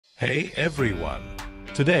Hey everyone!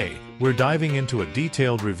 Today, we're diving into a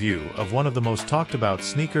detailed review of one of the most talked about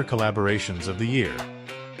sneaker collaborations of the year,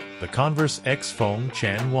 the Converse x Feng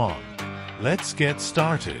Chen Wang. Let's get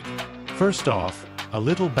started. First off, a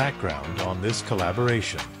little background on this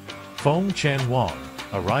collaboration. Feng Chen Wang,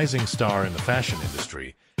 a rising star in the fashion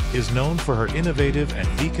industry, is known for her innovative and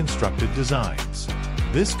deconstructed designs.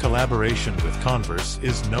 This collaboration with Converse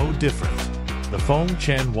is no different. The Feng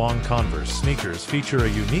Chen Wang Converse sneakers feature a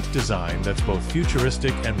unique design that's both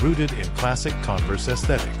futuristic and rooted in classic Converse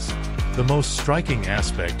aesthetics. The most striking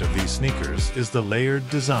aspect of these sneakers is the layered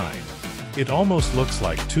design. It almost looks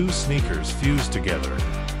like two sneakers fused together,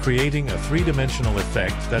 creating a three-dimensional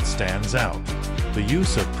effect that stands out. The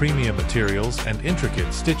use of premium materials and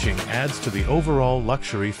intricate stitching adds to the overall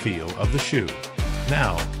luxury feel of the shoe.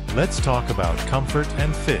 Now, let's talk about comfort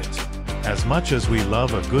and fit. As much as we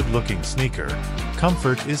love a good-looking sneaker,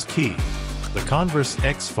 comfort is key. The Converse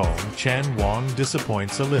x Feng Chen Wang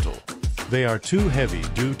disappoints a little. They are too heavy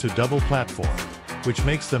due to double platform, which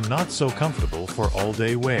makes them not so comfortable for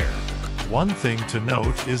all-day wear. One thing to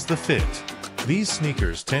note is the fit. These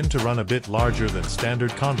sneakers tend to run a bit larger than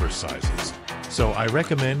standard Converse sizes, so I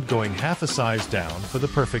recommend going half a size down for the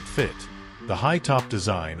perfect fit. The high-top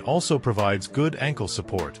design also provides good ankle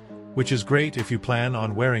support, which is great if you plan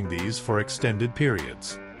on wearing these for extended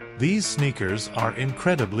periods. These sneakers are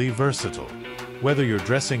incredibly versatile. Whether you're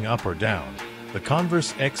dressing up or down, the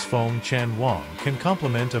Converse x Feng Chen Wang can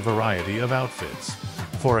complement a variety of outfits.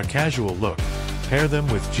 For a casual look, pair them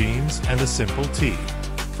with jeans and a simple tee.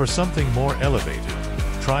 For something more elevated,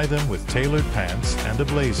 try them with tailored pants and a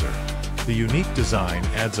blazer. The unique design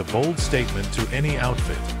adds a bold statement to any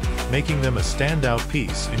outfit, making them a standout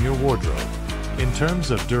piece in your wardrobe. In terms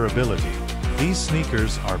of durability, these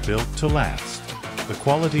sneakers are built to last. The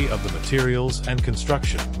quality of the materials and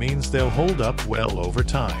construction means they'll hold up well over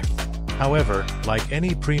time. However, like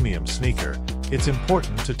any premium sneaker, it's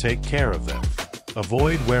important to take care of them.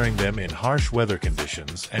 Avoid wearing them in harsh weather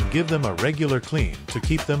conditions and give them a regular clean to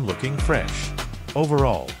keep them looking fresh.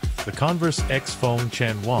 Overall, the Converse x Feng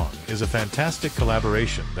Chen Wang is a fantastic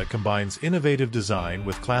collaboration that combines innovative design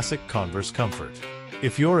with classic Converse comfort.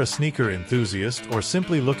 If you're a sneaker enthusiast or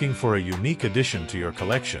simply looking for a unique addition to your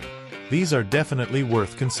collection, these are definitely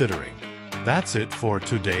worth considering. That's it for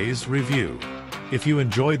today's review. If you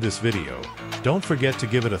enjoyed this video, don't forget to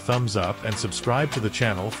give it a thumbs up and subscribe to the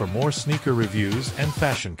channel for more sneaker reviews and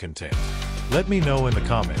fashion content. Let me know in the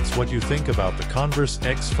comments what you think about the Converse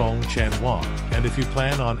x Feng Chen Wang and if you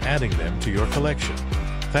plan on adding them to your collection.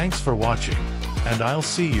 Thanks for watching, and I'll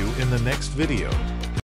see you in the next video.